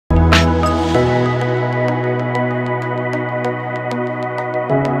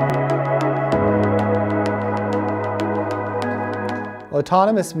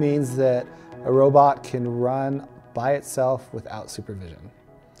Autonomous means that a robot can run by itself without supervision.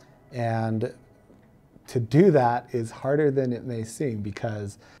 And to do that is harder than it may seem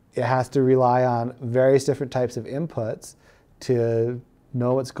because it has to rely on various different types of inputs to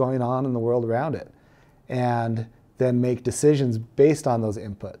know what's going on in the world around it and then make decisions based on those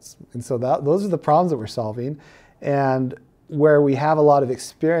inputs. And so those are the problems that we're solving. And where we have a lot of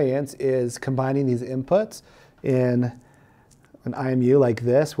experience is combining these inputs in an IMU like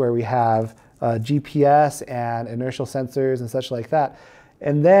this, where we have GPS and inertial sensors and such like that.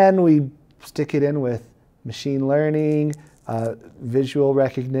 And then we stick it in with machine learning, visual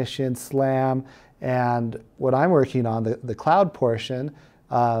recognition, SLAM, and what I'm working on, the cloud portion,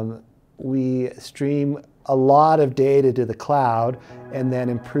 we stream a lot of data to the cloud and then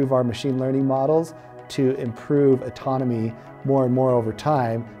improve our machine learning models to improve autonomy more and more over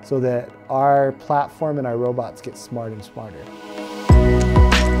time so that our platform and our robots get smarter and smarter.